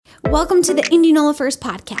Welcome to the Indianola First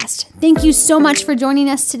Podcast. Thank you so much for joining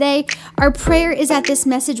us today. Our prayer is that this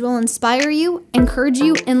message will inspire you, encourage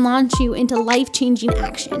you, and launch you into life-changing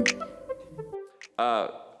action.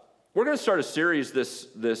 We're going to start a series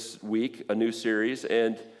this week, a new series,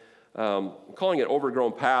 and I'm calling it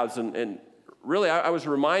Overgrown Paths. And really, I was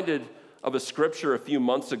reminded of a scripture a few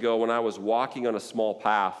months ago when I was walking on a small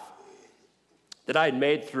path that I had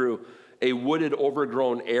made through a wooded,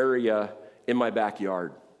 overgrown area in my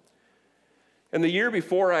backyard. And the year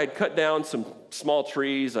before, I had cut down some small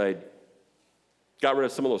trees. I got rid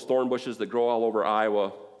of some of those thorn bushes that grow all over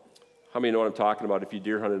Iowa. How many know what I'm talking about? If you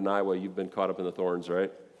deer hunted in Iowa, you've been caught up in the thorns,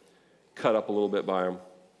 right? Cut up a little bit by them.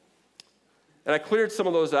 And I cleared some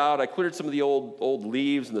of those out. I cleared some of the old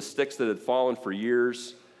leaves and the sticks that had fallen for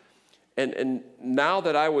years. And now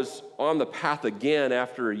that I was on the path again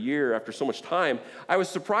after a year, after so much time, I was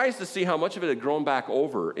surprised to see how much of it had grown back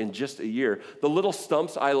over in just a year. The little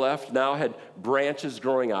stumps I left now had branches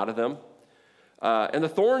growing out of them. And the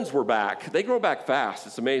thorns were back. They grow back fast.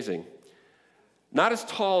 It's amazing. Not as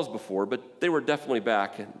tall as before, but they were definitely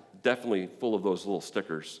back and definitely full of those little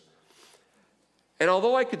stickers. And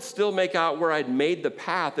although I could still make out where I'd made the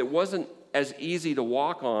path, it wasn't as easy to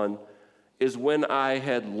walk on as when I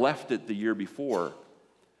had left it the year before.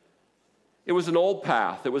 It was an old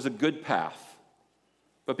path. It was a good path.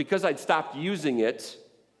 But because I'd stopped using it,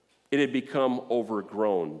 it had become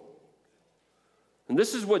overgrown. And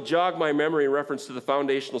this is what jogged my memory in reference to the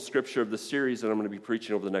foundational scripture of the series that I'm going to be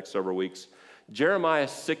preaching over the next several weeks. Jeremiah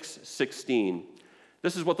 6:16.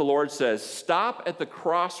 This is what the Lord says. Stop at the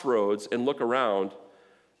crossroads and look around.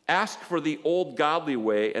 Ask for the old godly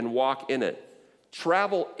way and walk in it.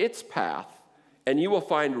 Travel its path, and you will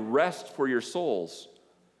find rest for your souls.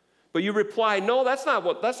 But you reply, no, that's not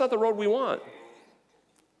the road we want.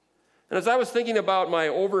 And as I was thinking about my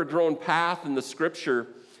overgrown path in the scripture,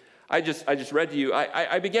 I just read to you,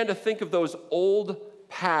 I began to think of those old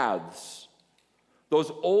paths,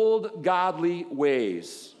 those old godly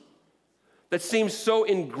ways that seem so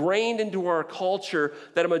ingrained into our culture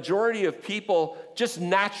that a majority of people just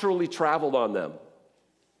naturally traveled on them.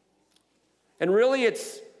 And really,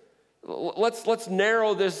 let's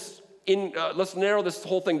narrow this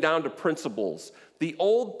whole thing down to principles. The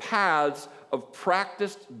old paths of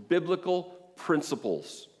practiced biblical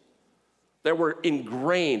principles that were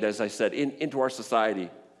ingrained, as I said, into our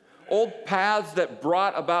society. Old paths that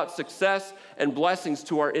brought about success and blessings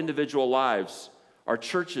to our individual lives, our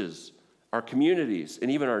churches, our communities,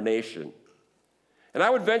 and even our nation. And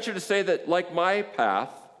I would venture to say that, like my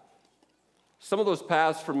path, some of those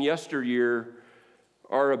paths from yesteryear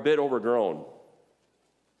are a bit overgrown.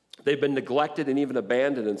 They've been neglected and even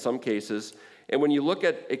abandoned in some cases. And when you look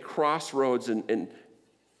at a crossroads and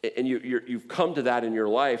you've come to that in your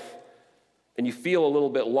life, and you feel a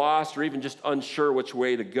little bit lost or even just unsure which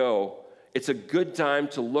way to go, it's a good time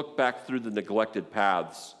to look back through the neglected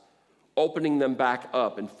paths. Opening them back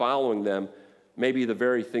up and following them may be the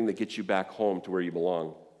very thing that gets you back home to where you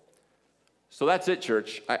belong. So that's it,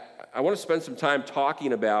 church. I want to spend some time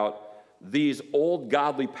talking about these old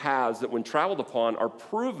godly paths that when traveled upon are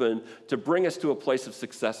proven to bring us to a place of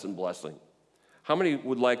success and blessing. How many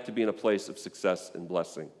would like to be in a place of success and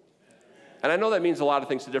blessing? And I know that means a lot of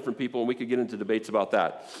things to different people, and we could get into debates about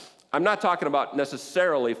that. I'm not talking about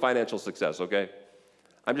necessarily financial success, okay?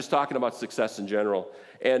 I'm just talking about success in general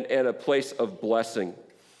and a place of blessing.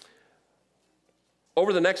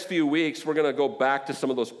 Over the next few weeks, we're going to go back to some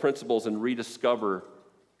of those principles and rediscover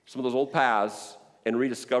some of those old paths and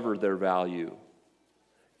rediscover their value.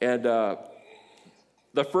 And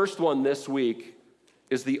the first one this week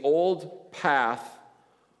is the old path.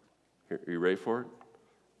 Here, are you ready for it?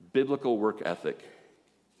 Biblical work ethic.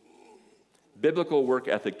 Biblical work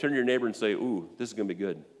ethic. Turn to your neighbor and say, ooh, this is going to be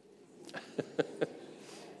good.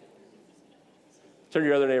 Turn to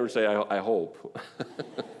your other neighbor and say, I hope.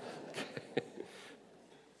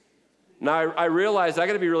 Now, I realize I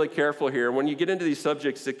got to be really careful here. When you get into these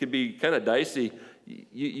subjects, it could be kind of dicey.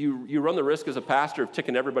 You run the risk as a pastor of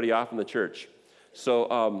ticking everybody off in the church.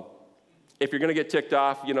 So if you're going to get ticked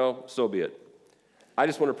off, so be it. I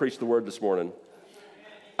just want to preach the word this morning.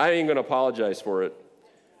 I ain't going to apologize for it.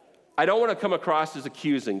 I don't want to come across as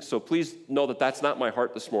accusing, so please know that that's not my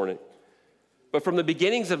heart this morning. But from the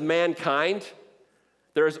beginnings of mankind,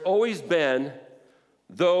 there has always been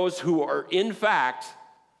those who are, in fact,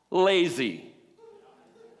 lazy.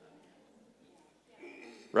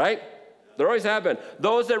 Right? There always have been.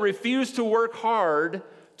 Those that refuse to work hard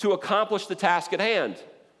to accomplish the task at hand.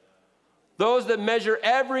 Those that measure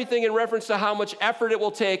everything in reference to how much effort it will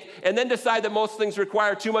take and then decide that most things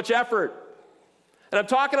require too much effort. And I'm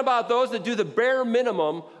talking about those that do the bare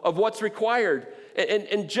minimum of what's required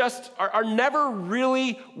and just are never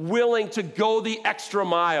really willing to go the extra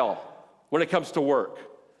mile when it comes to work.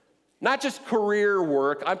 Not just career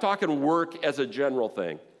work, I'm talking work as a general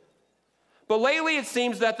thing. But lately it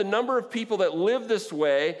seems that the number of people that live this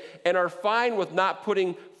way and are fine with not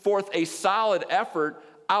putting forth a solid effort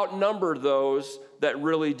outnumber those that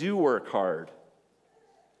really do work hard.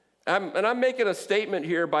 And I'm making a statement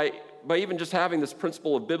here by even just having this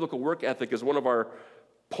principle of biblical work ethic as one of our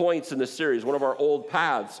points in this series, one of our old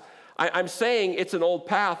paths. I'm saying it's an old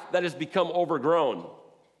path that has become overgrown.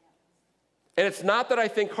 And it's not that I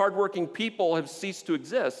think hardworking people have ceased to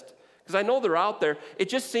exist, because I know they're out there. It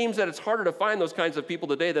just seems that it's harder to find those kinds of people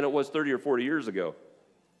today than it was 30 or 40 years ago.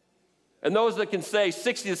 And those that can say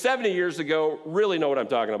 60 to 70 years ago really know what I'm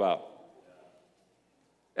talking about.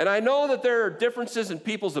 And I know that there are differences in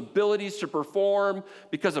people's abilities to perform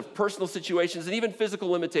because of personal situations and even physical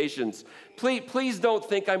limitations. Please don't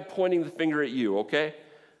think I'm pointing the finger at you, okay?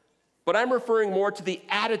 But I'm referring more to the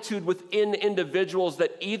attitude within individuals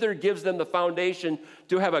that either gives them the foundation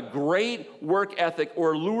to have a great work ethic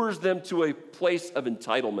or lures them to a place of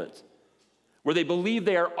entitlement, where they believe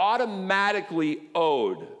they are automatically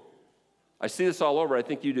owed. I see this all over. I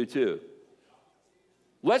think you do too.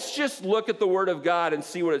 Let's just look at the Word of God and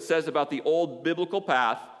see what it says about the old biblical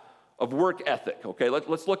path of work ethic, okay?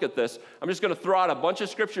 Let's look at this. I'm just going to throw out a bunch of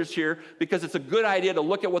scriptures here because it's a good idea to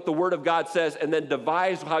look at what the Word of God says and then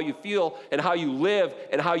devise how you feel and how you live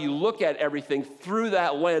and how you look at everything through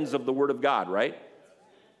that lens of the Word of God, right?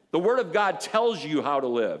 The Word of God tells you how to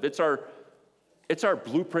live. It's our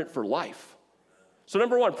blueprint for life. So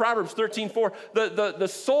number one, Proverbs 13:4, the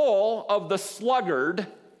soul of the sluggard.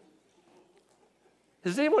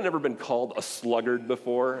 Has anyone ever been called a sluggard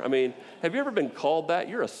before? I mean, have you ever been called that?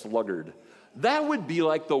 You're a sluggard. That would be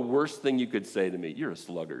like the worst thing you could say to me. You're a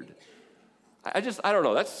sluggard. I don't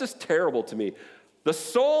know. That's just terrible to me. The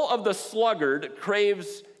soul of the sluggard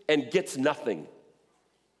craves and gets nothing,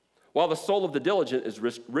 while the soul of the diligent is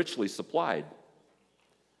richly supplied.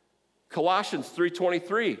 Colossians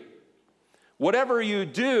 3:23, whatever you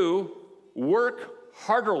do, work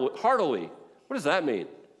heartily. What does that mean? It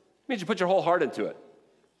means you put your whole heart into it.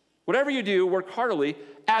 Whatever you do, work heartily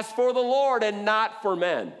as for the Lord and not for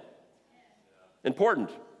men.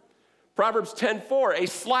 Important. Proverbs 10:4, a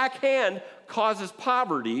slack hand causes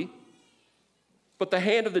poverty, but the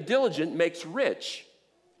hand of the diligent makes rich.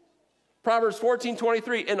 Proverbs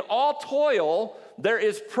 14:23, in all toil there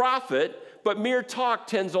is profit, but mere talk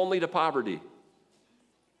tends only to poverty.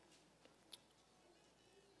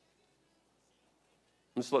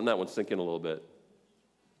 I'm just letting that one sink in a little bit.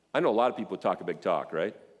 I know a lot of people talk a big talk,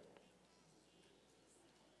 right?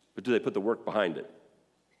 But do they put the work behind it?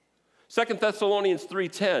 2 Thessalonians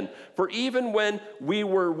 3:10, for even when we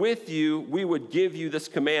were with you, we would give you this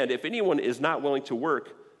command. If anyone is not willing to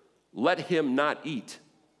work, let him not eat.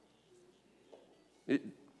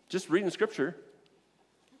 Just reading Scripture.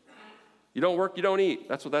 You don't work, you don't eat.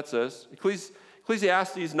 That's what that says.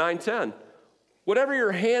 Ecclesiastes 9:10, whatever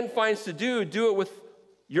your hand finds to do, do it with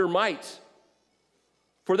your might.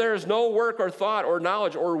 For there is no work or thought or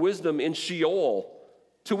knowledge or wisdom in Sheol,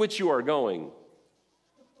 to which you are going.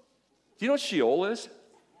 Do you know what Sheol is?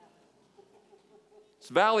 It's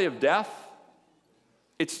the valley of death.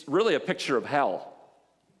 It's really a picture of hell.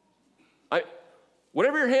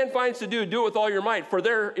 Whatever your hand finds to do, do it with all your might, for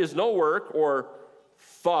there is no work or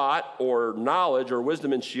thought or knowledge or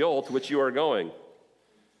wisdom in Sheol, to which you are going.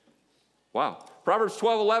 Wow. Proverbs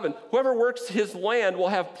 12:11, whoever works his land will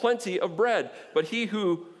have plenty of bread, but he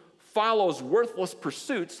who follows worthless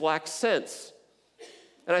pursuits lacks sense.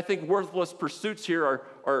 And I think worthless pursuits here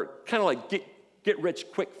are kind of like get rich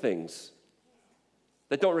quick things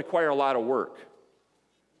that don't require a lot of work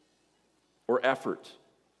or effort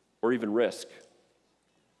or even risk.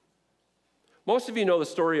 Most of you know the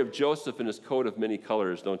story of Joseph and his coat of many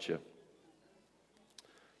colors, don't you?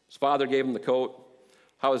 His father gave him the coat,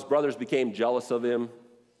 how his brothers became jealous of him,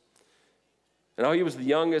 and how he was the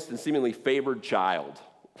youngest and seemingly favored child.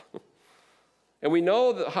 And we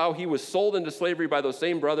know how he was sold into slavery by those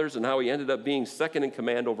same brothers and how he ended up being second in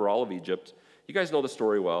command over all of Egypt. You guys know the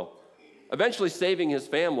story well. Eventually saving his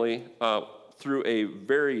family through a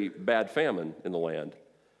very bad famine in the land.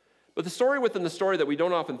 But the story within the story that we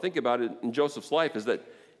don't often think about in Joseph's life is that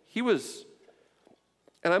he was,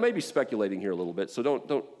 and I may be speculating here a little bit, so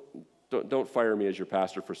don't fire me as your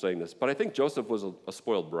pastor for saying this, but I think Joseph was a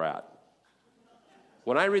spoiled brat.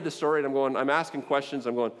 When I read the story and I'm asking questions,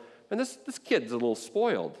 I'm going, and this kid's a little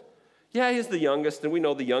spoiled. Yeah, he's the youngest, and we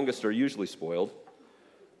know the youngest are usually spoiled.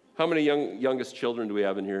 How many youngest children do we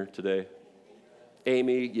have in here today?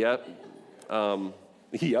 Amy, yep.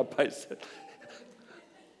 Yep, I said.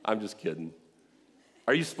 I'm just kidding.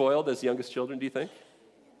 Are you spoiled as youngest children, do you think?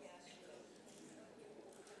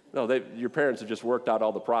 No, your parents have just worked out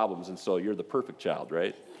all the problems, and so you're the perfect child,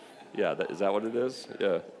 right? Yeah, is that what it is?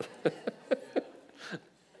 Yeah.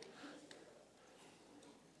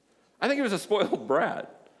 I think he was a spoiled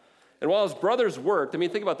brat. And while his brothers worked,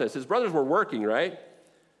 think about this. His brothers were working, right?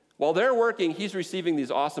 While they're working, he's receiving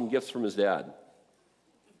these awesome gifts from his dad.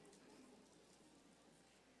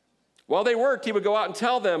 While they worked, he would go out and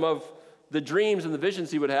tell them of the dreams and the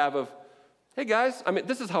visions he would have of, hey guys,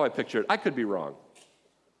 this is how I picture it. I could be wrong.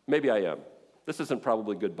 Maybe I am. This isn't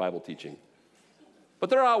probably good Bible teaching. But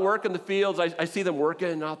they're out working the fields. I see them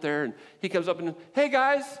working out there, and he comes up and, hey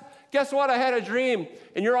guys, guess what? I had a dream,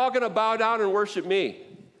 and you're all going to bow down and worship me.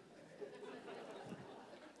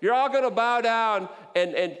 You're all going to bow down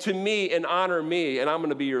and to me and honor me, and I'm going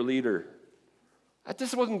to be your leader.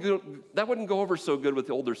 That wouldn't go over so good with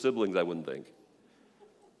the older siblings, I wouldn't think.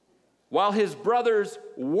 While his brothers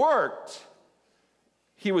worked,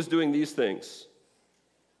 he was doing these things.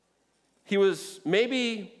 He was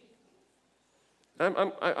maybe,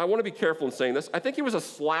 I want to be careful in saying this, I think he was a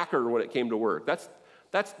slacker when it came to work.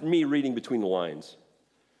 That's me reading between the lines.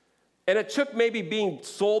 And it took maybe being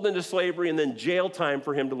sold into slavery and then jail time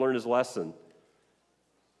for him to learn his lesson.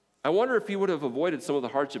 I wonder if he would have avoided some of the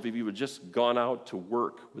hardship if he would have just gone out to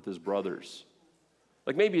work with his brothers.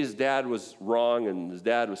 Like maybe his dad was wrong and his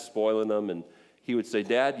dad was spoiling him, and he would say,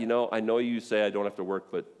 Dad, I know you say I don't have to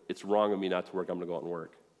work, but it's wrong of me not to work. I'm going to go out and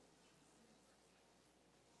work.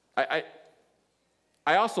 I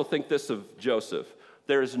also think this of Joseph.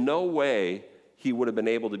 There is no way he would have been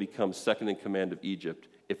able to become second in command of Egypt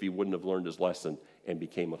if he wouldn't have learned his lesson and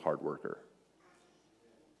became a hard worker.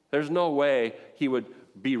 There's no way he would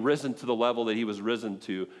be risen to the level that he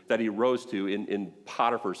rose to in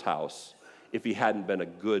Potiphar's house if he hadn't been a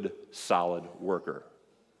good, solid worker.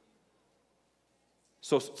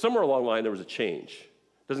 So somewhere along the line, there was a change.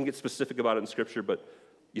 Doesn't get specific about it in Scripture, but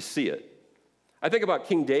you see it. I think about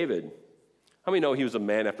King David. How many know he was a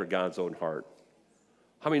man after God's own heart?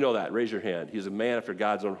 How many know that? Raise your hand. He was a man after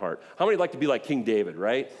God's own heart. How many like to be like King David,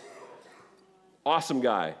 right? Awesome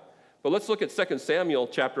guy. But let's look at 2 Samuel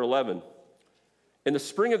chapter 11. In the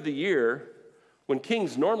spring of the year, when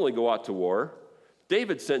kings normally go out to war,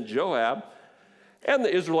 David sent Joab and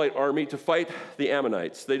the Israelite army to fight the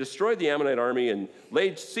Ammonites. They destroyed the Ammonite army and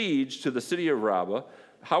laid siege to the city of Rabbah.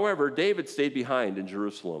 However, David stayed behind in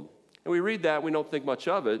Jerusalem. And we read that, we don't think much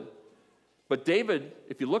of it. But David,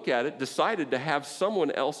 if you look at it, decided to have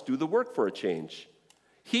someone else do the work for a change.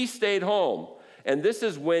 He stayed home. And this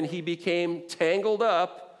is when he became tangled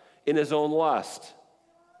up in his own lust.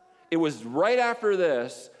 It was right after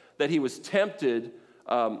this that he was tempted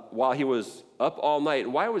while he was up all night.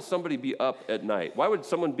 And why would somebody be up at night? Why would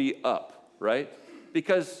someone be up, right?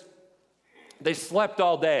 Because they slept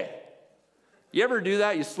all day. You ever do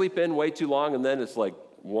that? You sleep in way too long, and then it's like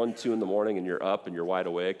 1, 2 in the morning, and you're up and you're wide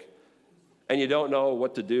awake. And you don't know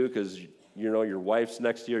what to do because, your wife's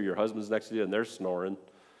next to you or your husband's next to you, and they're snoring.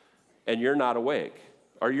 And you're not awake,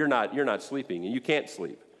 or you're not sleeping, and you can't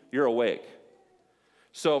sleep. You're awake.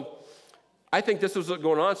 So I think this was what's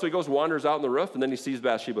going on. So he goes, wanders out on the roof, and then he sees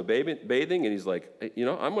Bathsheba bathing, and he's like, hey,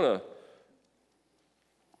 I want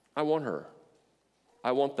her.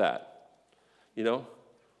 I want that.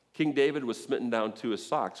 King David was smitten down to his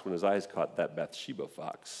socks when his eyes caught that Bathsheba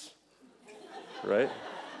fox. Right?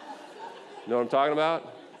 You know what I'm talking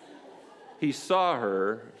about? He saw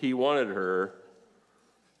her. He wanted her.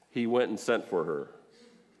 He went and sent for her.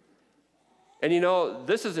 And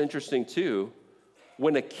this is interesting too.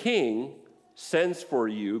 When a king sends for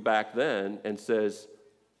you back then and says,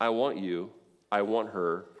 I want you, I want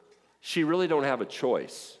her, she really don't have a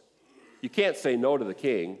choice. You can't say no to the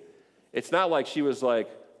king. It's not like she was like,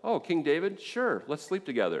 oh, King David, sure, let's sleep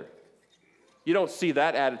together. You don't see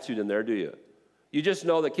that attitude in there, do you? You just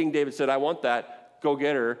know that King David said, I want that, go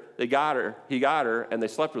get her. They got her, he got her, and they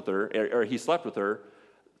slept with her, or he slept with her.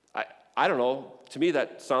 I don't know, to me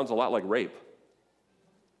that sounds a lot like rape.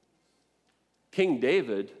 King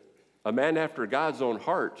David, a man after God's own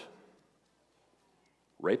heart,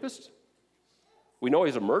 rapist? We know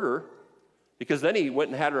he's a murderer because then he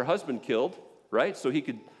went and had her husband killed, right? So he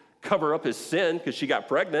could cover up his sin because she got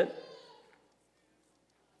pregnant.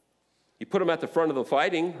 He put him at the front of the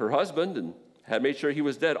fighting, her husband, and had made sure he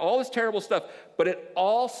was dead. All this terrible stuff, but it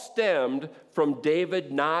all stemmed from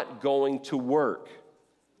David not going to work.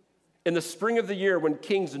 In the spring of the year when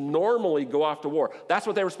kings normally go off to war, that's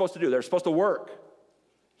what they were supposed to do. They were supposed to work.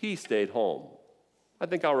 He stayed home. I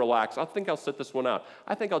think I'll relax. I think I'll sit this one out.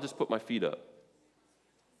 I think I'll just put my feet up.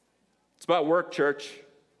 It's about work, church.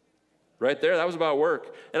 Right there, that was about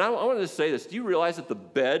work. And I wanted to say this. Do you realize that the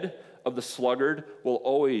bed of the sluggard will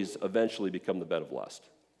always eventually become the bed of lust?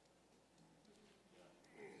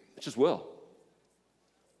 It just will.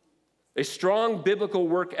 A strong biblical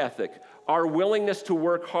work ethic, our willingness to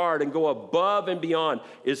work hard and go above and beyond,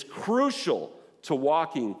 is crucial to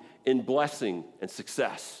walking in blessing and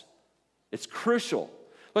success. It's crucial.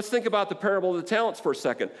 Let's think about the parable of the talents for a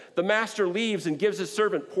second. The master leaves and gives his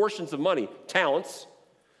servant portions of money, talents,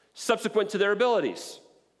 subsequent to their abilities.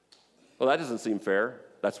 Well, that doesn't seem fair.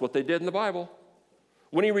 That's what they did in the Bible.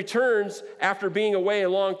 When he returns after being away a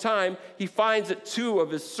long time, he finds that 2 of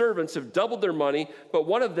his servants have doubled their money, but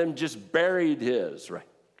one of them just buried his, right?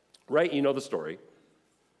 Right? You know the story.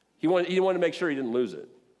 He wanted to make sure he didn't lose it.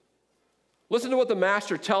 Listen to what the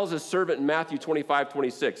master tells his servant in Matthew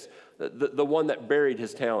 25:26, the one that buried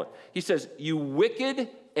his talent. He says, "You wicked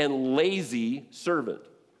and lazy servant."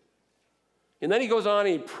 And then he goes on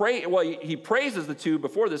and he praises the 2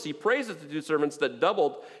 before this. He praises the 2 servants that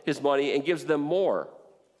doubled his money and gives them more.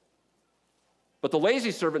 But the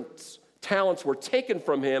lazy servant's talents were taken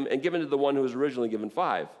from him and given to the one who was originally given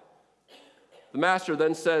 5. The master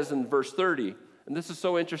then says in verse 30, and this is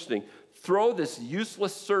so interesting, "Throw this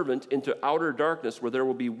useless servant into outer darkness where there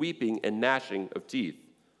will be weeping and gnashing of teeth."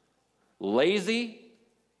 Lazy,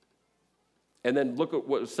 and then look at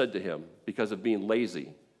what was said to him because of being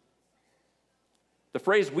lazy. The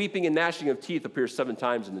phrase weeping and gnashing of teeth appears 7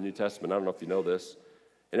 times in the New Testament. I don't know if you know this.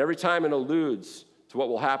 And every time it alludes to what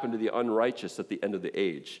will happen to the unrighteous at the end of the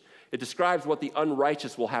age. It describes what the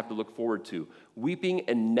unrighteous will have to look forward to. Weeping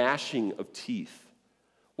and gnashing of teeth.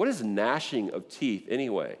 What is gnashing of teeth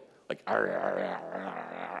anyway? Like,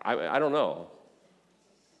 I don't know.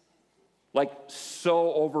 Like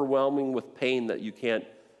so overwhelming with pain that you can't,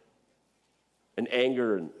 and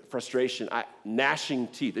anger and frustration. Gnashing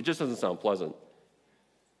teeth. It just doesn't sound pleasant.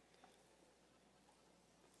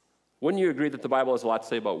 Wouldn't you agree that the Bible has a lot to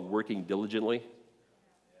say about working diligently?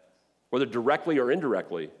 Whether directly or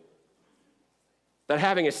indirectly. That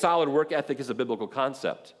having a solid work ethic is a biblical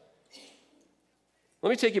concept. Let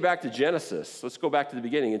me take you back to Genesis. Let's go back to the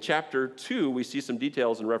beginning. In chapter 2, we see some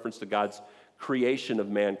details in reference to God's creation of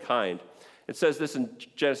mankind. It says this in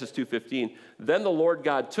Genesis 2:15, "Then the Lord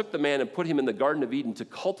God took the man and put him in the Garden of Eden to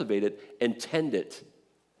cultivate it and tend it."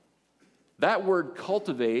 That word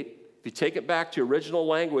cultivate, if you take it back to original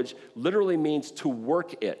language, literally means to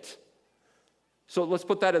work it. So let's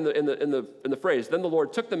put that in the phrase. Then the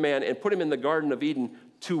Lord took the man and put him in the Garden of Eden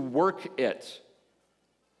to work it.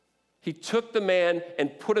 He took the man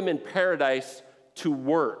and put him in paradise to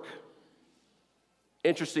work.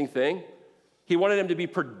 Interesting thing. He wanted him to be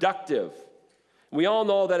productive. We all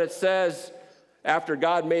know that it says after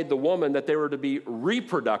God made the woman that they were to be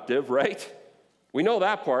reproductive, right? We know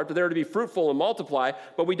that part, that they were to be fruitful and multiply,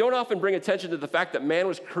 but we don't often bring attention to the fact that man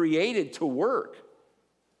was created to work.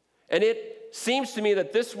 And it seems to me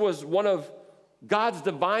that this was one of God's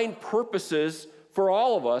divine purposes for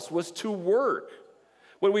all of us, was to work.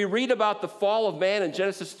 When we read about the fall of man in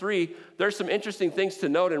Genesis 3, there's some interesting things to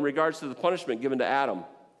note in regards to the punishment given to Adam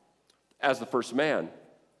as the first man.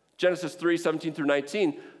 Genesis 3:17 through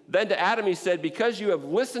 19, "Then to Adam he said, 'Because you have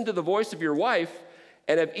listened to the voice of your wife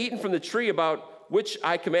and have eaten from the tree about which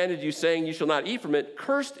I commanded you, saying, you shall not eat from it,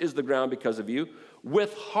 cursed is the ground because of you.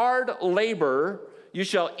 With hard labor you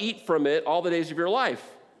shall eat from it all the days of your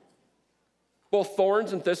life. Both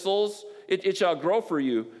thorns and thistles it shall grow for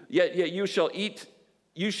you, yet you shall eat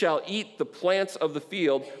the plants of the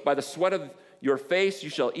field. By the sweat of your face you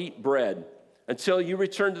shall eat bread, until you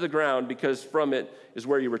return to the ground, because from it is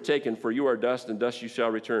where you were taken, for you are dust, and dust you shall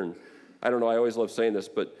return.'" I don't know, I always love saying this,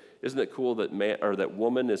 but isn't it cool that that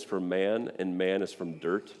woman is from man and man is from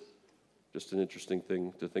dirt? Just an interesting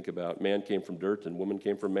thing to think about. Man came from dirt and woman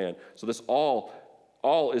came from man. So this all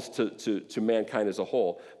is to mankind as a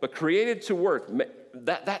whole. But created to work,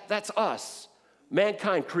 that's us.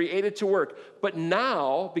 Mankind created to work. But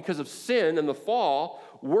now, because of sin and the fall,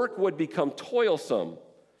 work would become toilsome.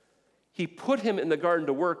 He put him in the garden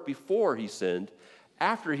to work before he sinned.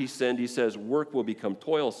 After he sinned, he says work will become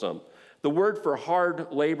toilsome. The word for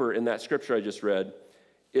hard labor in that scripture I just read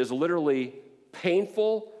is literally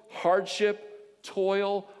painful, hardship,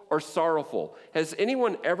 toil, or sorrowful. Has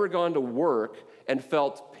anyone ever gone to work and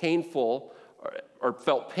felt painful or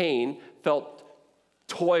felt pain, felt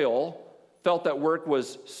toil, felt that work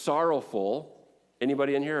was sorrowful?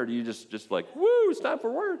 Anybody in here, or do you just like, woo, it's time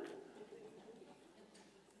for work?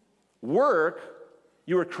 Work,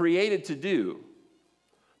 you were created to do.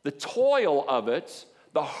 The toil of it,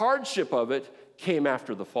 the hardship of it, came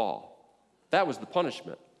after the fall. That was the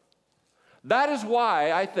punishment. That is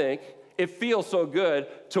why I think It feels so good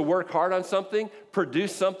to work hard on something,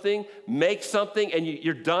 produce something, make something, and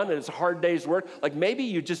you're done, and it's a hard day's work. Like maybe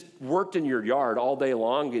you just worked in your yard all day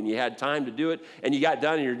long, and you had time to do it, and you got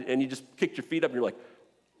done, and you just kicked your feet up, and you're like,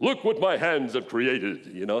 look what my hands have created,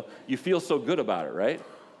 you know? You feel so good about it, right?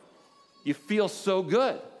 You feel so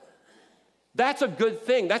good. That's a good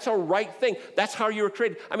thing. That's a right thing. That's how you were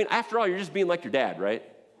created. I mean, after all, you're just being like your dad, right?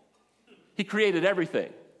 He created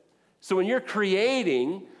everything. So when you're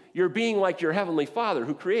creating, you're being like your heavenly Father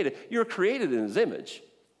who created. You're created in his image.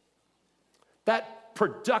 That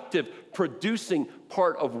productive, producing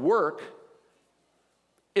part of work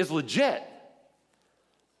is legit.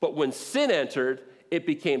 But when sin entered, it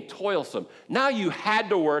became toilsome. Now you had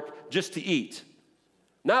to work just to eat.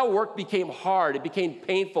 Now work became hard. It became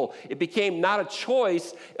painful. It became not a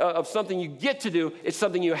choice of something you get to do. It's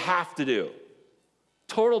something you have to do.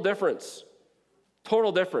 Total difference.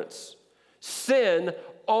 Total difference. Sin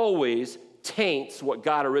always taints what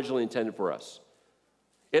God originally intended for us.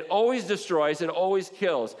 It always destroys. It always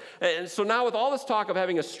kills. And so now with all this talk of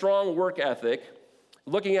having a strong work ethic,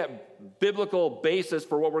 looking at biblical basis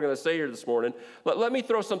for what we're going to say here this morning, let me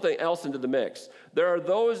throw something else into the mix. There are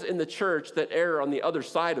those in the church that err on the other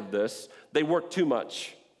side of this. They work too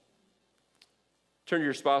much. Turn to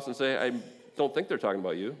your spouse and say, I don't think they're talking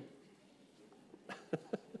about you.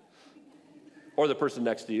 Or the person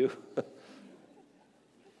next to you.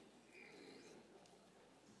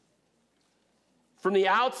 From the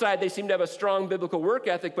outside, they seem to have a strong biblical work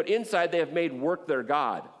ethic, but inside they have made work their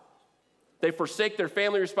God. They forsake their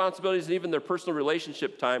family responsibilities and even their personal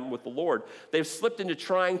relationship time with the Lord. They've slipped into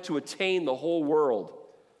trying to attain the whole world.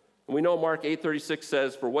 And we know Mark 8:36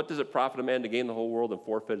 says, for what does it profit a man to gain the whole world and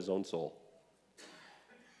forfeit his own soul?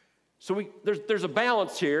 So there's a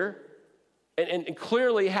balance here, and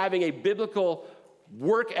clearly having a biblical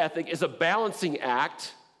work ethic is a balancing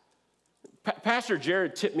act. Pastor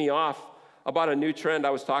Jared tipped me off about a new trend. I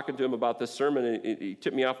was talking to him about this sermon, and he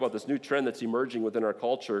tipped me off about this new trend that's emerging within our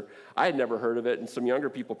culture. I had never heard of it, and some younger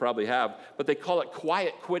people probably have, but they call it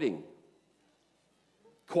quiet quitting.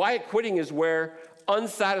 Quiet quitting is where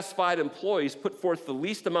unsatisfied employees put forth the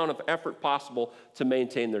least amount of effort possible to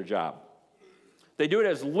maintain their job. They do it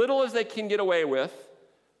as little as they can get away with,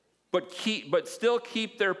 but still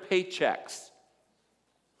keep their paychecks.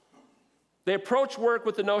 They approach work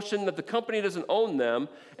with the notion that the company doesn't own them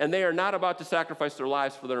and they are not about to sacrifice their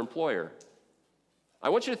lives for their employer. I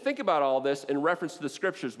want you to think about all this in reference to the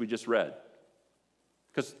scriptures we just read.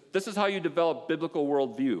 Because this is how you develop biblical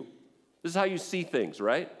worldview. This is how you see things,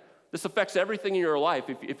 right? This affects everything in your life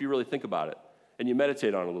if you really think about it and you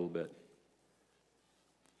meditate on it a little bit.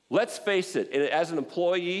 Let's face it, as an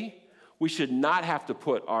employee, we should not have to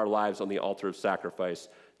put our lives on the altar of sacrifice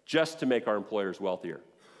just to make our employers wealthier.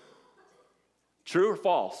 True or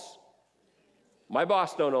false? My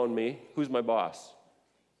boss don't own me. Who's my boss?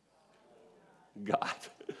 God.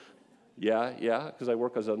 Yeah, because I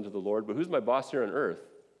work as unto the Lord. But who's my boss here on earth?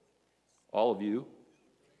 All of you.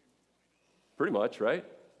 Pretty much, right?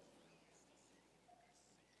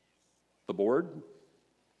 The board?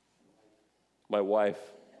 My wife.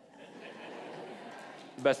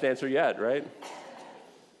 Best answer yet, right?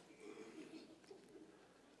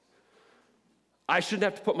 I shouldn't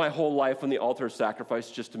have to put my whole life on the altar of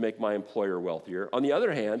sacrifice just to make my employer wealthier. On the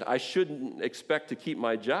other hand, I shouldn't expect to keep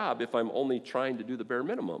my job if I'm only trying to do the bare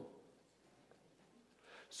minimum.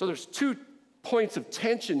 So there's 2 points of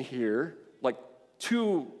tension here, like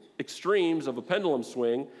 2 extremes of a pendulum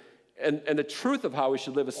swing, and the truth of how we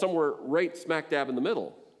should live is somewhere right smack dab in the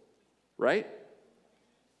middle, right?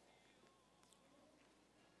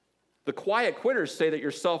 The quiet quitters say that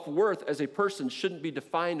your self-worth as a person shouldn't be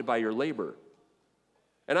defined by your labor.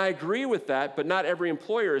 And I agree with that, but not every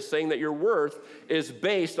employer is saying that your worth is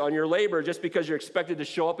based on your labor just because you're expected to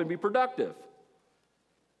show up and be productive.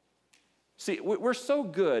 See, we're so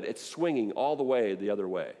good at swinging all the way the other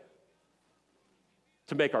way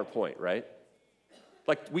to make our point, right?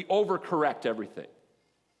 Like we overcorrect everything.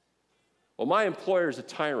 Well, my employer is a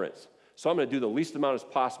tyrant, so I'm going to do the least amount as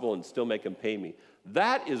possible and still make him pay me.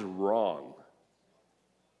 That is wrong.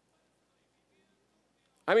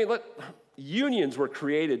 I mean, unions were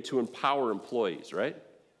created to empower employees, right?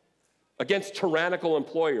 Against tyrannical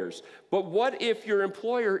employers. But what if your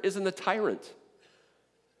employer isn't a tyrant?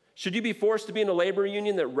 Should you be forced to be in a labor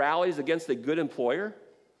union that rallies against a good employer?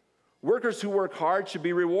 Workers who work hard should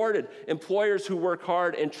be rewarded. Employers who work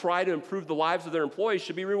hard and try to improve the lives of their employees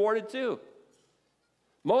should be rewarded too.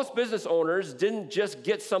 Most business owners didn't just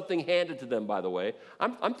get something handed to them, by the way.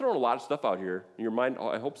 I'm throwing a lot of stuff out here in your mind.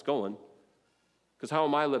 I hope it's going. Because how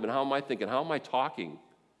am I living? How am I thinking? How am I talking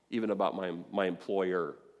even about my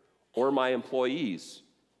employer? or my employees.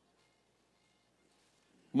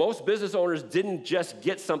 Most business owners didn't just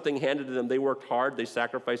get something handed to them. They worked hard, they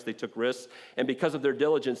sacrificed, they took risks, and because of their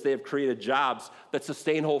diligence, they have created jobs that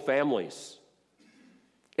sustain whole families.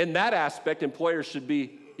 In that aspect, employers should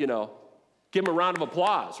be, give them a round of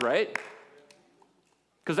applause, right?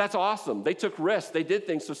 Because that's awesome. They took risks, they did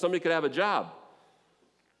things so somebody could have a job.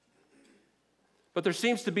 But there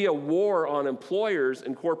seems to be a war on employers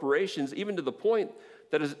and corporations, even to the point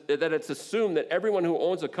that it's assumed that everyone who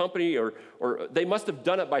owns a company or they must have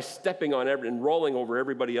done it by stepping on and rolling over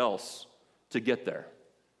everybody else to get there.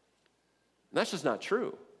 And that's just not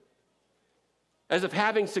true. As if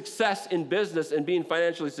having success in business and being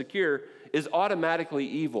financially secure is automatically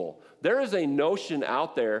evil. There is a notion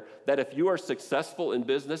out there that if you are successful in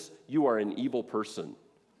business, you are an evil person.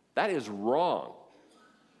 That is wrong.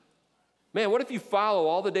 Man, what if you follow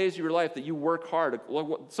all the days of your life that you work hard?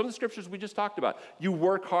 Some of the scriptures we just talked about. You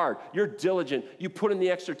work hard. You're diligent. You put in the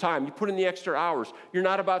extra time. You put in the extra hours. You're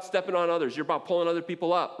not about stepping on others. You're about pulling other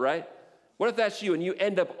people up, right? What if that's you and you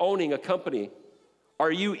end up owning a company?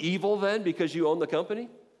 Are you evil then because you own the company?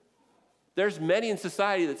 There's many in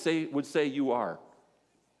society that would say you are.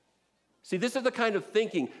 See, this is the kind of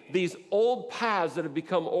thinking, these old paths that have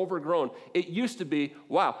become overgrown. It used to be,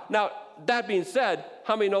 wow. Now, that being said,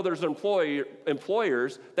 how many know there's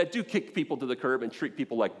employers that do kick people to the curb and treat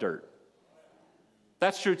people like dirt?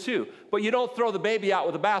 That's true too. But you don't throw the baby out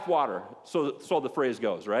with the bathwater, so the phrase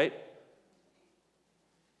goes, right?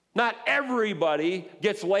 Not everybody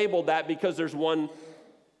gets labeled that because there's one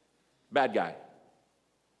bad guy.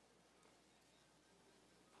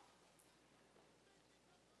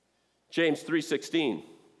 James 3:16,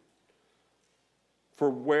 for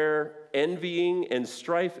where envying and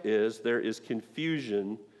strife is, there is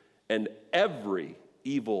confusion and every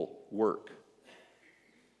evil work.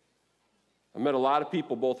 I've met a lot of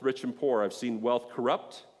people, both rich and poor. I've seen wealth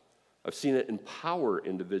corrupt. I've seen it empower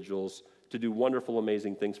individuals to do wonderful,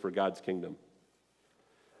 amazing things for God's kingdom.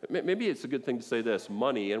 Maybe it's a good thing to say this,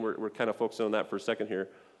 money, and we're kind of focusing on that for a second here.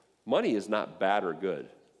 Money is not bad or good.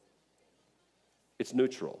 It's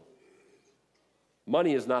neutral.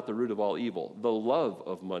 Money is not the root of all evil. The love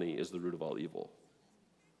of money is the root of all evil.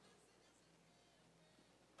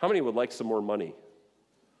 How many would like some more money?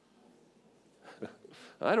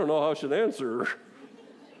 I don't know how I should answer.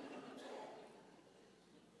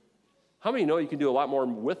 How many know you can do a lot more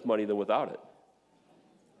with money than without it?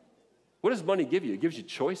 What does money give you? It gives you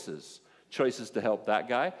choices. Choices to help that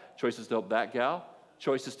guy, choices to help that gal,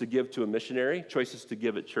 choices to give to a missionary, choices to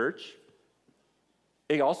give at church.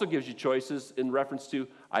 It also gives you choices in reference to,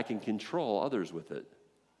 I can control others with it.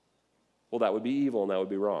 Well, that would be evil and that would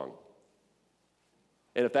be wrong.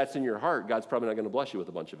 And if that's in your heart, God's probably not going to bless you with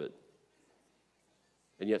a bunch of it.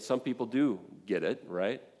 And yet some people do get it,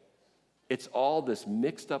 right? It's all this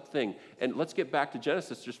mixed up thing. And let's get back to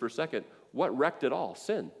Genesis just for a second. What wrecked it all?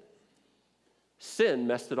 Sin. Sin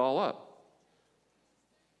messed it all up.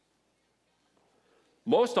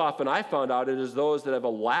 Most often I found out it is those that have a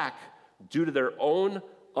lack due to their own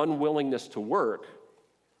unwillingness to work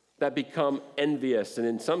that become envious and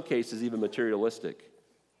in some cases even materialistic.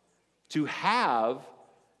 To have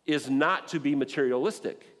is not to be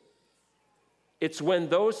materialistic. It's when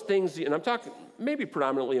those things, and I'm talking maybe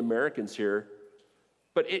predominantly Americans here,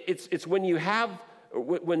 but it's when you have,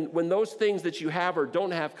 when those things that you have or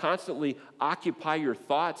don't have constantly occupy your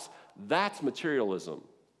thoughts, that's materialism.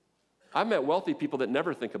 I've met wealthy people that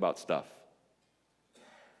never think about stuff.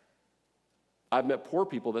 I've met poor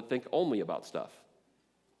people that think only about stuff.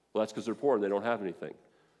 Well, that's because they're poor and they don't have anything.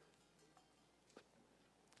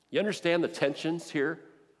 You understand the tensions here?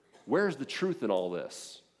 Where's the truth in all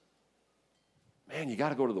this? Man, you got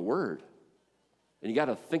to go to the Word. And you got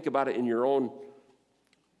to think about it in your own,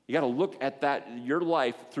 you got to look at that, your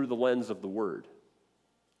life through the lens of the Word.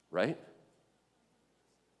 Right?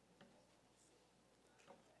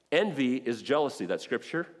 Envy is jealousy. That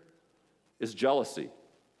scripture is jealousy.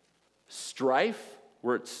 Strife,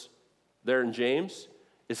 where it's there in James,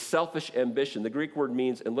 is selfish ambition. The Greek word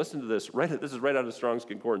means, and listen to this, this is right out of Strong's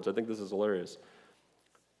Concordance. I think this is hilarious.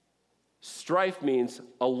 Strife means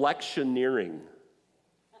electioneering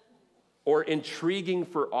or intriguing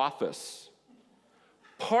for office,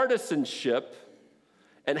 partisanship,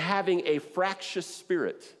 and having a fractious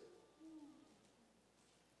spirit.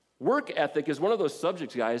 Work ethic is one of those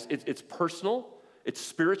subjects, guys. It's personal, it's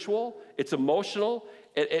spiritual, it's emotional.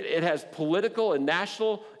 It has political and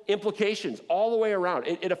national implications all the way around.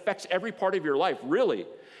 It affects every part of your life, really.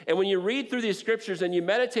 And when you read through these scriptures and you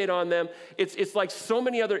meditate on them, it's like so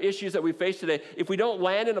many other issues that we face today. If we don't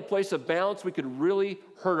land in a place of balance, we could really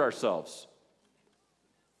hurt ourselves.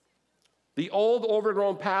 The old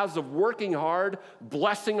overgrown paths of working hard,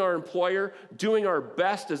 blessing our employer, doing our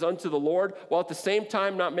best as unto the Lord, while at the same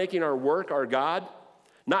time not making our work our God,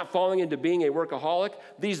 not falling into being a workaholic.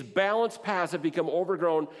 These balanced paths have become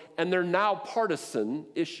overgrown, and they're now partisan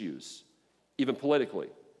issues, even politically.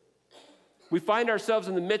 We find ourselves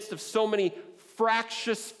in the midst of so many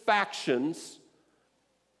fractious factions.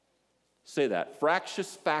 Say that,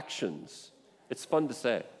 fractious factions. It's fun to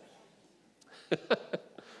say.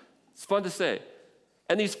 It's fun to say.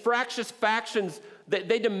 And these fractious factions,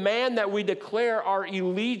 they demand that we declare our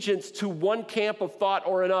allegiance to one camp of thought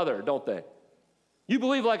or another, don't they? You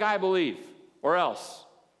believe like I believe, or else.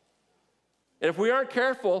 And if we aren't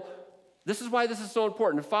careful, this is why this is so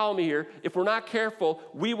important. Follow me here. If we're not careful,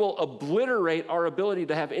 we will obliterate our ability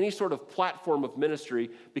to have any sort of platform of ministry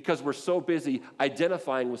because we're so busy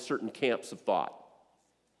identifying with certain camps of thought.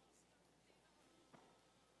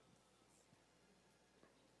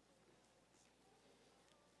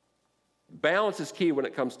 Balance is key when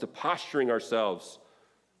it comes to posturing ourselves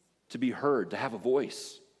to be heard, to have a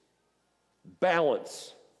voice.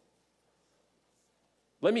 Balance.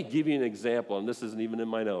 Let me give you an example, and this isn't even in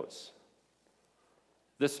my notes.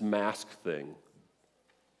 This mask thing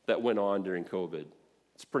that went on during COVID.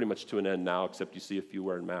 It's pretty much to an end now, except you see a few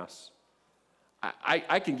wearing masks.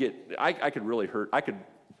 I could really hurt.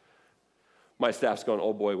 My staff's going,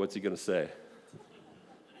 oh boy, what's he going to say?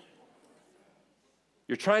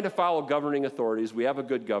 You're trying to follow governing authorities. We have a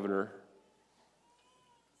good governor.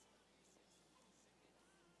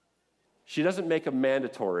 She doesn't make them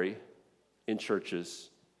mandatory in churches.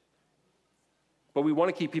 But we want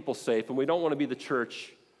to keep people safe, and we don't want to be the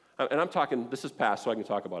church. And I'm talking, this is past, so I can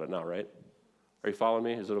talk about it now, right? Are you following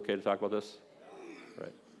me? Is it okay to talk about this?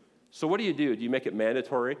 Right. So what do? Do you make it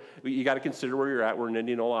mandatory? You got to consider where you're at. We're in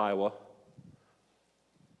Indianola, Iowa.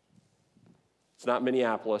 It's not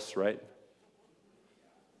Minneapolis, right?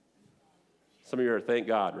 Some of you are, thank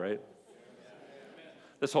God, right?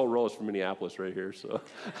 This whole row is from Minneapolis right here, so.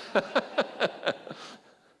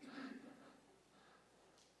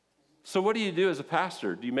 So what do you do as a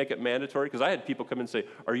pastor? Do you make it mandatory? Because I had people come in and say,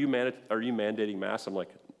 are you mandating Mass? I'm like,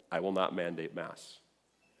 I will not mandate Mass.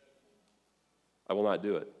 I will not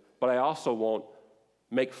do it. But I also won't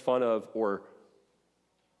make fun of or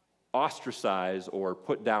ostracize or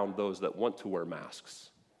put down those that want to wear masks.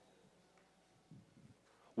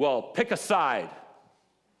 Well, pick a side.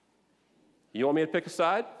 You want me to pick a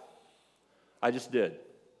side? I just did.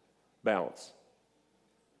 Balance.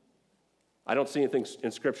 I don't see anything in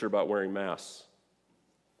Scripture about wearing masks.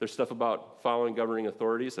 There's stuff about following governing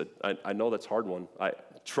authorities. I know that's a hard one.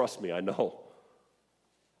 Trust me, I know.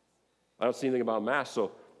 I don't see anything about masks.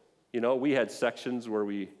 So, we had sections where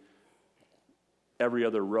every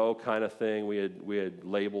other row kind of thing, we had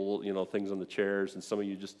label, things on the chairs, and some of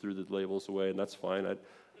you just threw the labels away, and that's fine.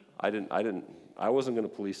 I wasn't going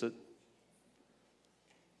to police it.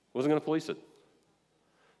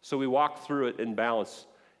 So we walked through it in balance.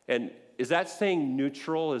 And is that staying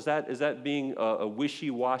neutral? Is that being a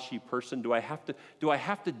wishy-washy person? Do I have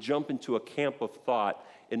to jump into a camp of thought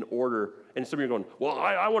in order? And some of you are going, well,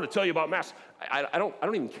 I want to tell you about masks. I don't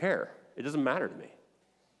even care. It doesn't matter to me.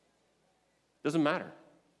 It doesn't matter.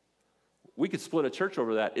 We could split a church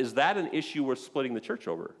over that. Is that an issue worth splitting the church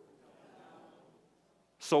over?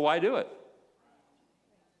 So why do it?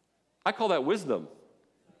 I call that wisdom.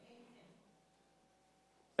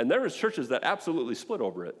 And there is churches that absolutely split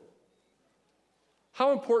over it.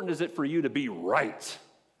 How important is it for you to be right?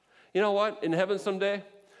 You know what? In heaven someday,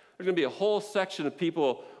 there's going to be a whole section of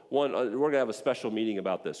people. We're going to have a special meeting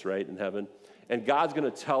about this, right, in heaven. And God's going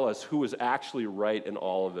to tell us who is actually right in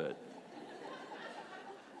all of it.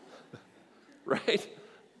 Right?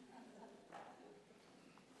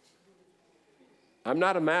 I'm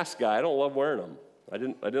not a mask guy. I don't love wearing them. I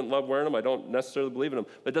didn't love wearing them. I don't necessarily believe in them.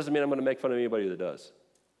 But it doesn't mean I'm going to make fun of anybody that does.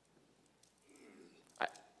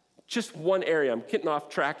 Just one area. I'm getting off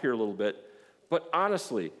track here a little bit. But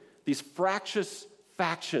honestly, these fractious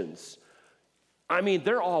factions,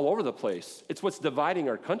 they're all over the place. It's what's dividing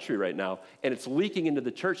our country right now. And it's leaking into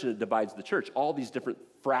the church, and it divides the church. All these different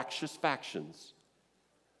fractious factions.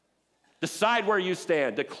 Decide where you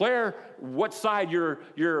stand. Declare what side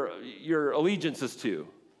your allegiance is to.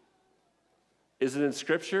 Is it in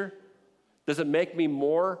Scripture? Does it make me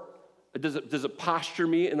more? Does it posture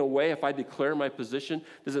me in a way, if I declare my position,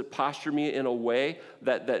 does it posture me in a way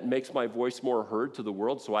that makes my voice more heard to the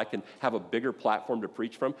world so I can have a bigger platform to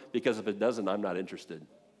preach from? Because if it doesn't, I'm not interested.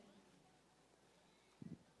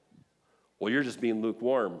 Well, you're just being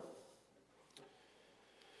lukewarm.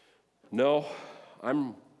 No,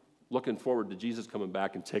 I'm looking forward to Jesus coming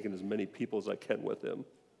back and taking as many people as I can with him.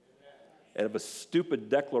 and if a stupid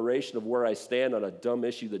declaration of where I stand on a dumb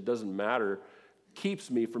issue that doesn't matter keeps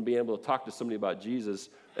me from being able to talk to somebody about Jesus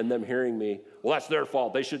and them hearing me, well, that's their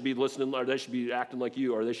fault. They should be listening, or they should be acting like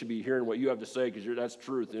you, or they should be hearing what you have to say because that's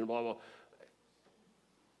truth, and blah, blah.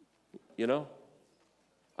 You know?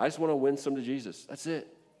 I just want to win some to Jesus. That's it.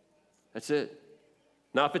 That's it.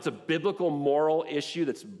 Now, if it's a biblical moral issue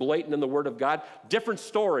that's blatant in the Word of God, different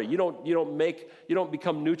story. You don't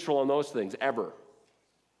become neutral on those things ever.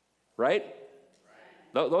 Right?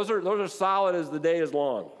 Those are solid as the day is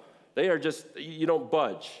long. They are just, you don't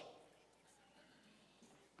budge.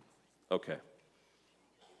 Okay.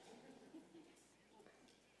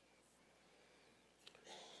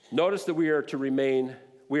 Notice that we are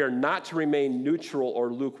not to remain neutral or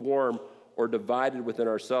lukewarm or divided within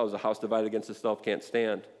ourselves. A house divided against itself can't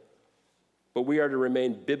stand. But we are to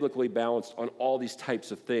remain biblically balanced on all these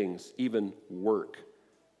types of things, even work.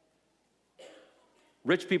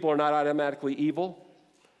 Rich people are not automatically evil.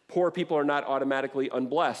 Poor people are not automatically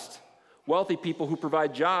unblessed. Wealthy people who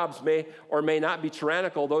provide jobs may or may not be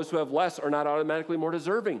tyrannical. Those who have less are not automatically more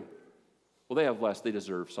deserving. Well, they have less, they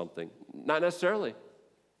deserve something. Not necessarily.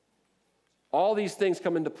 All these things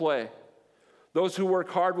come into play. Those who work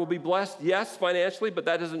hard will be blessed, yes, financially, but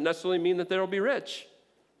that doesn't necessarily mean that they'll be rich.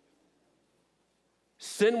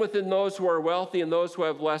 Sin within those who are wealthy and those who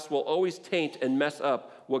have less will always taint and mess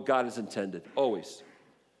up what God has intended, always.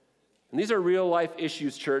 And these are real life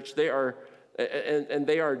issues, church. They are, and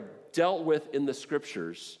they are dealt with in the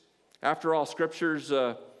Scriptures. After all, Scriptures,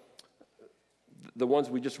 the ones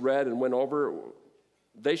we just read and went over,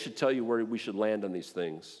 they should tell you where we should land on these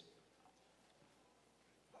things.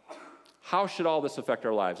 How should all this affect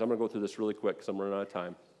our lives? I'm going to go through this really quick because I'm running out of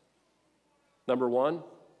time. Number one,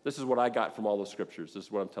 this is what I got from all those Scriptures. This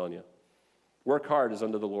is what I'm telling you. Work hard is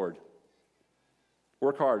unto the Lord.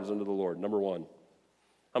 Work hard is unto the Lord, number one.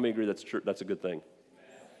 How many agree that's true? That's a good thing?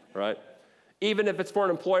 Right? Even if it's for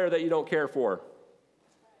an employer that you don't care for.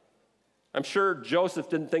 I'm sure Joseph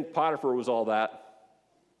didn't think Potiphar was all that,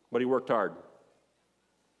 but he worked hard.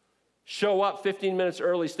 Show up 15 minutes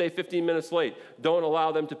early, stay 15 minutes late. Don't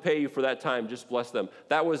allow them to pay you for that time. Just bless them.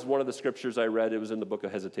 That was one of the Scriptures I read. It was in the book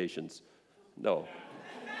of Hesitations. No.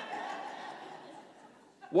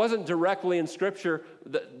 Wasn't directly in Scripture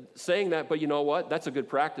saying that, but you know what? That's a good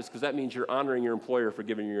practice because that means you're honoring your employer for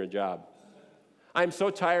giving you a job. I'm so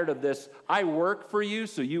tired of this. I work for you,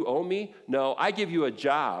 so you owe me. No, I give you a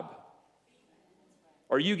job.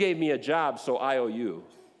 Or you gave me a job, so I owe you.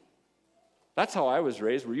 That's how I was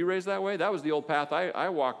raised. Were you raised that way? That was the old path I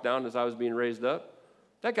walked down as I was being raised up.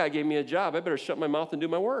 That guy gave me a job. I better shut my mouth and do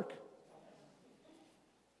my work.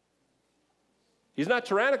 He's not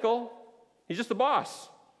tyrannical. He's just the boss.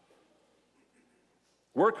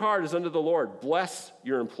 Work hard is unto the Lord. Bless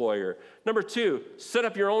your employer. Number two, set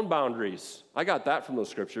up your own boundaries. I got that from those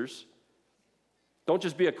Scriptures. Don't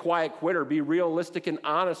just be a quiet quitter. Be realistic and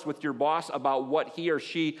honest with your boss about what he or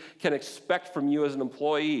she can expect from you as an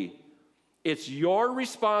employee. It's your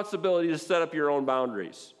responsibility to set up your own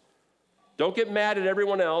boundaries. Don't get mad at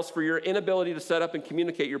everyone else for your inability to set up and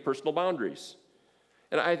communicate your personal boundaries.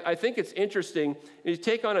 And I think it's interesting. You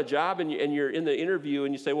take on a job and you're in the interview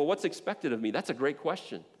and you say, well, what's expected of me? That's a great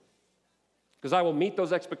question. Because I will meet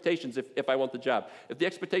those expectations if I want the job. If the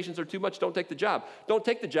expectations are too much, don't take the job. Don't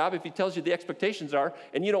take the job if he tells you the expectations are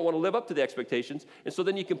and you don't want to live up to the expectations. And so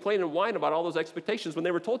then you complain and whine about all those expectations when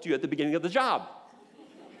they were told to you at the beginning of the job.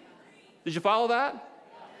 Did you follow that?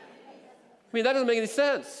 I mean, that doesn't make any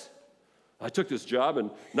sense. I took this job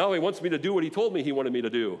and now he wants me to do what he told me he wanted me to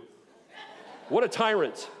do. What a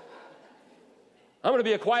tyrant. I'm going to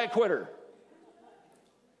be a quiet quitter.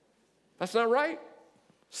 That's not right.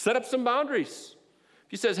 Set up some boundaries.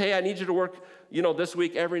 If he says, hey, I need you to work, this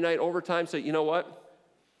week every night overtime, say, you know what?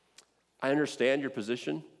 I understand your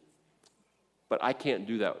position, but I can't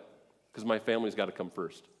do that because my family's got to come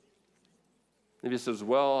first. If he says,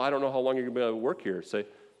 well, I don't know how long you're going to be able to work here, say,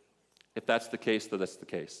 if that's the case, then that's the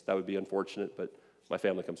case. That would be unfortunate, but my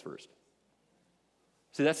family comes first.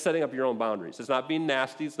 See, that's setting up your own boundaries. It's not being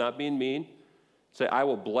nasty. It's not being mean. Say, I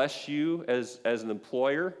will bless you as an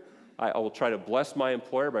employer. I will try to bless my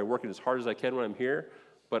employer by working as hard as I can when I'm here,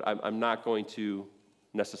 but I'm not going to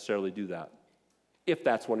necessarily do that. If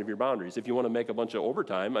that's one of your boundaries. If you want to make a bunch of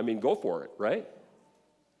overtime, go for it, right?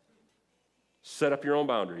 Set up your own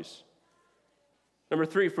boundaries. Number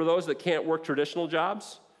three, for those that can't work traditional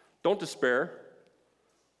jobs, don't despair.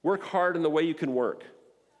 Work hard in the way you can work.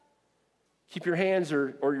 Keep your hands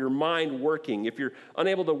or your mind working. If you're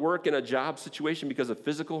unable to work in a job situation because of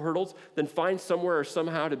physical hurdles, then find somewhere or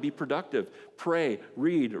somehow to be productive. Pray,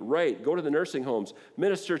 read, write, go to the nursing homes,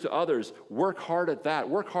 minister to others, work hard at that,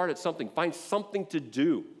 work hard at something. Find something to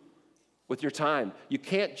do with your time. You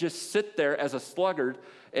can't just sit there as a sluggard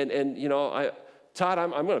and Todd,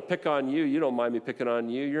 I'm going to pick on you. You don't mind me picking on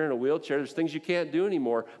you. You're in a wheelchair. There's things you can't do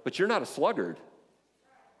anymore, but you're not a sluggard.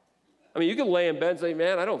 I mean, you can lay in bed and say,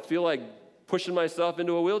 man, I don't feel like pushing myself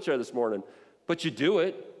into a wheelchair this morning, but you do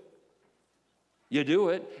it. You do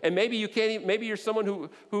it. And maybe you can't even, maybe you're someone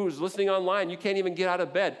who's listening online, you can't even get out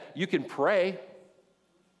of bed. You can pray.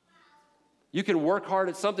 You can work hard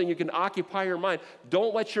at something. You can occupy your mind.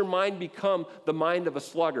 Don't let your mind become the mind of a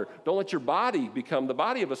slugger. Don't let your body become the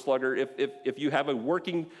body of a slugger. If you have a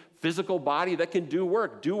working physical body that can do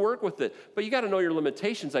work with it. But you got to know your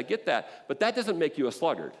limitations. I get that. But that doesn't make you a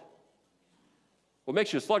sluggard. What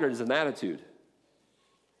makes you a sluggard is an attitude.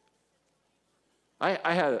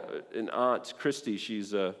 I had an aunt, Christy.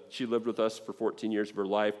 She lived with us for 14 years of her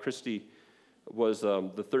life. Christy was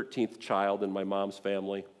the 13th child in my mom's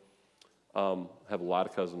family. I have a lot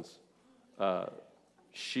of cousins.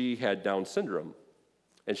 She had Down syndrome,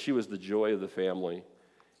 and she was the joy of the family.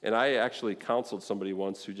 And I actually counseled somebody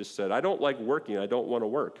once who just said, I don't like working. I don't want to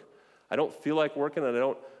work. I don't feel like working, and I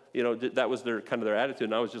don't, that was their attitude.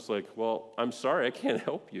 And I was just like, well, I'm sorry, I can't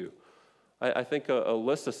help you. I think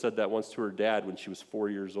Alyssa said that once to her dad when she was 4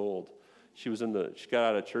 years old. She got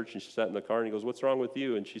out of church and she sat in the car and he goes, what's wrong with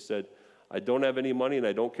you? And she said, I don't have any money and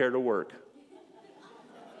I don't care to work.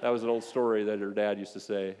 That was an old story that her dad used to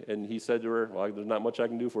say. And he said to her, well, there's not much I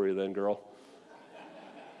can do for you then, girl.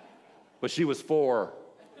 But she was 4.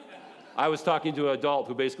 I was talking to an adult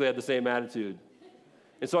who basically had the same attitude.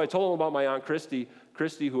 And so I told him about my Aunt Christy.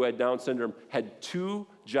 Christy, who had Down syndrome, had 2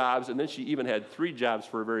 jobs, and then she even had 3 jobs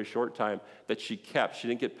for a very short time that she kept. She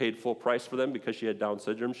didn't get paid full price for them because she had Down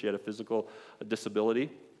syndrome. She had a physical disability.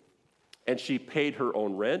 And she paid her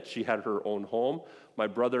own rent. She had her own home. My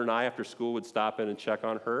brother and I, after school, would stop in and check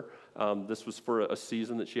on her. This was for a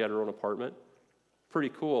season that she had her own apartment. Pretty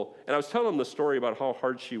cool. And I was telling them the story about how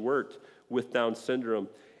hard she worked with Down syndrome.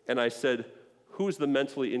 And I said, who's the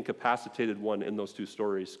mentally incapacitated one in those 2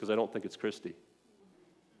 stories? Because I don't think it's Christy.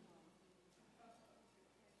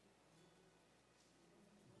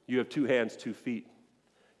 You have 2 hands, 2 feet.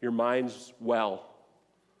 Your mind's well.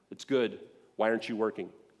 It's good. Why aren't you working?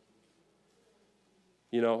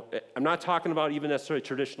 I'm not talking about even necessarily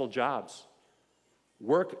traditional jobs.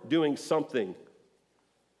 Work doing something.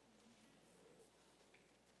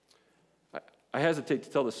 I hesitate to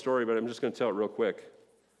tell this story, but I'm just going to tell it real quick.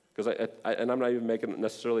 Because and I'm not even making it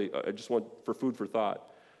necessarily, I just want for food for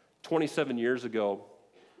thought. 27 years ago,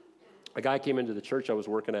 a guy came into the church I was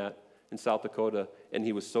working at in South Dakota, and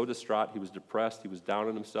he was so distraught, he was depressed, he was down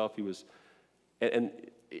on himself, he was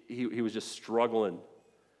just struggling.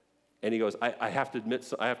 And he goes, I have to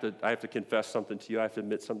admit, I have to confess something to you. I have to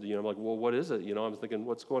admit something to you. I'm like, well, what is it? I was thinking,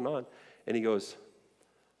 what's going on? And he goes,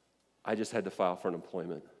 I just had to file for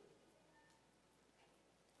unemployment.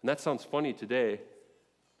 And that sounds funny today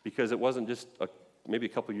because it wasn't just maybe a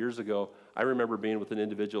couple years ago. I remember being with an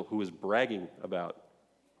individual who was bragging about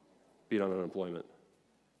being on unemployment.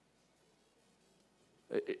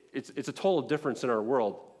 It's a total difference in our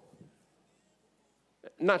world.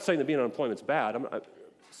 I'm not saying that being on unemployment is bad.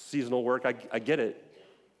 Seasonal work, I get it.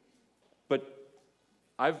 But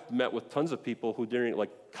I've met with tons of people who during, like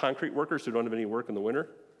concrete workers who don't have any work in the winter,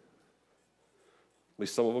 at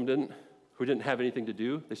least some of them didn't, who didn't have anything to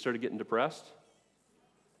do, they started getting depressed.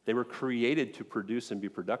 They were created to produce and be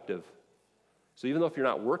productive. So even though if you're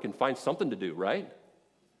not working, find something to do, right?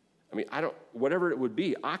 Whatever it would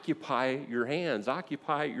be, occupy your hands,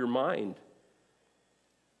 occupy your mind.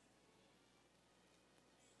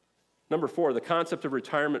 Number 4, the concept of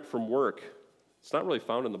retirement from work. It's not really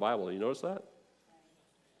found in the Bible. You notice that?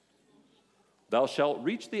 Thou shalt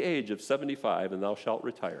reach the age of 75 and thou shalt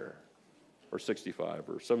retire. Or 65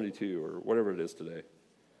 or 72 or whatever it is today.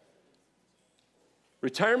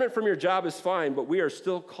 Retirement from your job is fine, but we are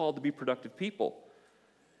still called to be productive people.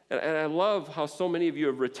 And I love how so many of you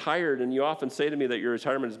have retired, and you often say to me that your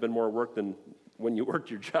retirement has been more work than when you worked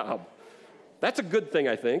your job. That's a good thing,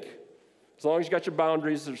 I think. As long as you got your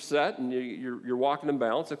boundaries are set and you're walking in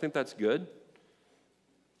balance, I think that's good.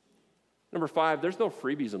 Number 5, there's no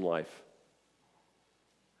freebies in life.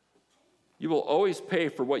 You will always pay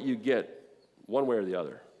for what you get, one way or the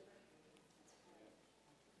other.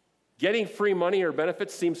 Getting free money or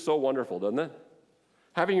benefits seems so wonderful, doesn't it?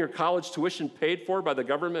 Having your college tuition paid for by the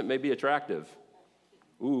government may be attractive.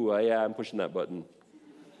 Ooh, yeah, I'm pushing that button.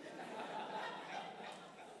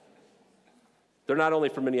 They're not only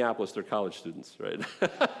from Minneapolis, they're college students, right?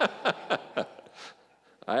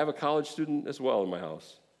 I have a college student as well in my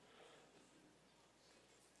house.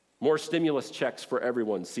 More stimulus checks for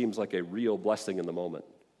everyone seems like a real blessing in the moment.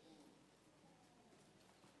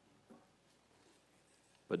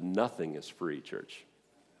 But nothing is free, church.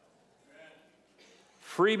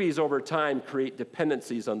 Freebies over time create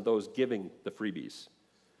dependencies on those giving the freebies.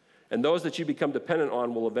 And those that you become dependent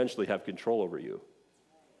on will eventually have control over you.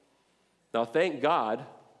 Now, thank God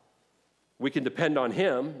we can depend on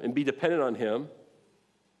Him and be dependent on Him.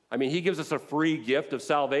 I mean, He gives us a free gift of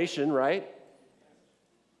salvation, right?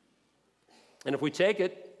 And if we take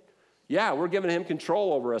it, yeah, we're giving Him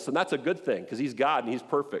control over us, and that's a good thing because He's God and He's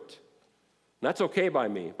perfect. And that's okay by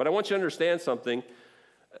me. But I want you to understand something.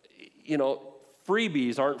 You know,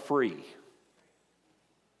 freebies aren't free.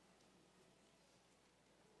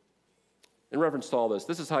 In reference to all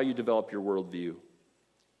this is how you develop your worldview.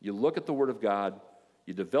 You look at the Word of God,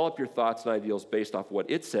 you develop your thoughts and ideals based off what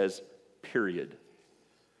it says, period.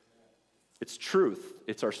 It's truth.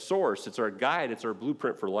 It's our source. It's our guide. It's our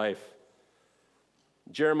blueprint for life.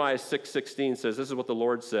 Jeremiah 6:16 says, this is what the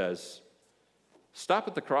Lord says. Stop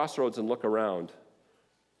at the crossroads and look around.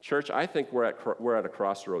 Church, I think we're at a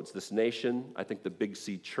crossroads. This nation, I think the Big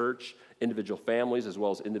C church, individual families as well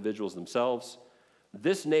as individuals themselves.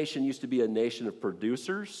 This nation used to be a nation of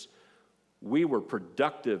producers. We were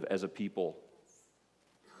productive as a people,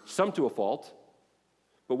 some to a fault.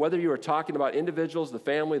 But whether you are talking about individuals, the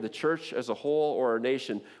family, the church as a whole, or our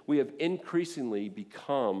nation, we have increasingly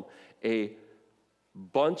become a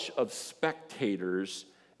bunch of spectators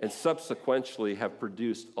and subsequently have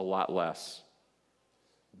produced a lot less.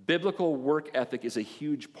 Biblical work ethic is a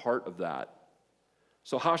huge part of that.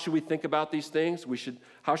 So how should we think about these things?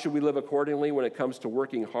 How should we live accordingly when it comes to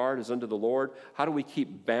working hard as unto the Lord? How do we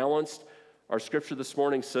keep balanced? Our scripture this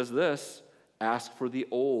morning says this, ask for the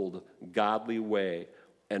old godly way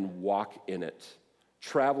and walk in it.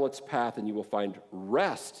 Travel its path and you will find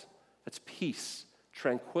rest. That's peace,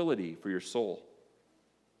 tranquility for your soul.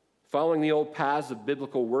 Following the old paths of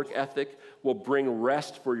biblical work ethic will bring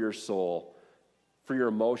rest for your soul, for your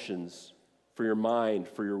emotions, for your mind,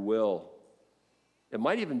 for your will. It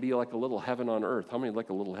might even be like a little heaven on earth. How many like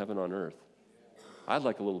a little heaven on earth? I'd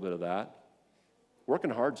like a little bit of that.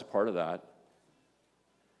 Working hard is a part of that.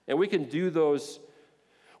 And we can do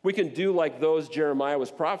like those Jeremiah was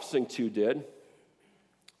prophesying to did.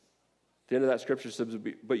 The end of that scripture says,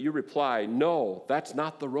 but you reply, no, that's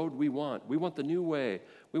not the road we want. We want the new way.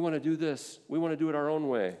 We want to do this. We want to do it our own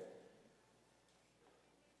way.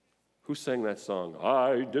 Who sang that song?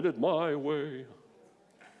 I did it my way.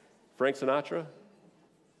 Frank Sinatra?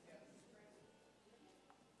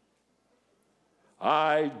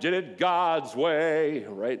 I did it God's way.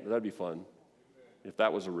 Right? That'd be fun if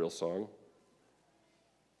that was a real song.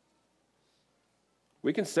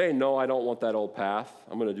 We can say, no, I don't want that old path.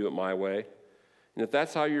 I'm going to do it my way. And if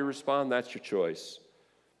that's how you respond, that's your choice.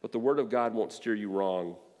 But the Word of God won't steer you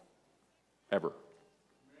wrong, ever.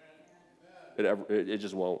 It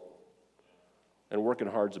just won't. And working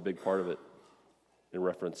hard is a big part of it in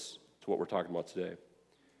reference to what we're talking about today.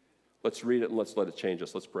 Let's read it and let's let it change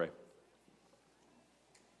us. Let's pray.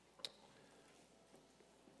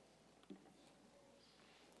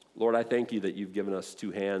 Lord, I thank you that you've given us 2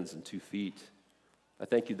 hands and 2 feet. I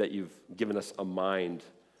thank you that you've given us a mind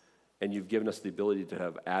and you've given us the ability to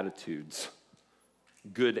have attitudes,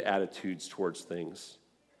 good attitudes towards things.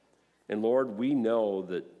 And Lord, we know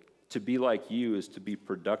that to be like you is to be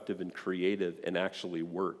productive and creative and actually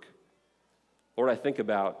work. Lord, I think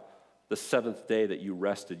about the 7th day that you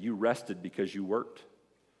rested. You rested because you worked.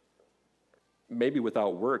 Maybe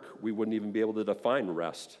without work, we wouldn't even be able to define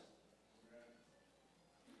rest.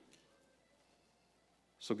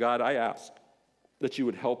 So God, I ask that you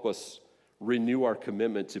would help us renew our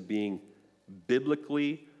commitment to being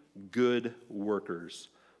biblically good workers,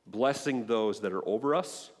 blessing those that are over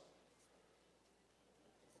us,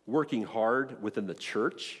 working hard within the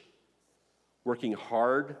church, working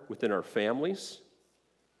hard within our families,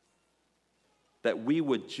 that we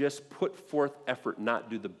would just put forth effort,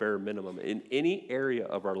 not do the bare minimum in any area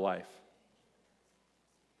of our life.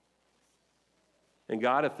 And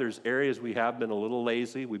God, if there's areas we have been a little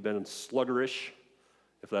lazy, we've been sluggerish,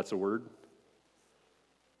 if that's a word,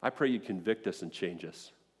 I pray you convict us and change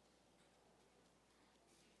us.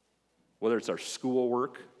 Whether it's our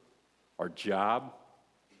schoolwork, our job,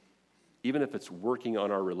 even if it's working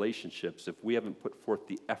on our relationships, if we haven't put forth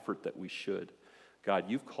the effort that we should, God,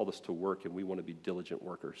 you've called us to work and we want to be diligent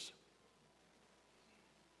workers.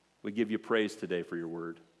 We give you praise today for your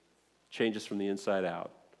word. Change us from the inside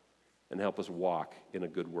out and help us walk in a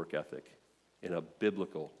good work ethic. in a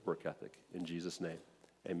biblical work ethic. In Jesus' name,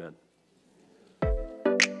 amen.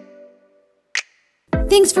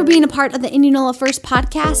 Thanks for being a part of the Indianola First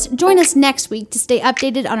podcast. Join us next week to stay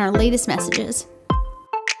updated on our latest messages.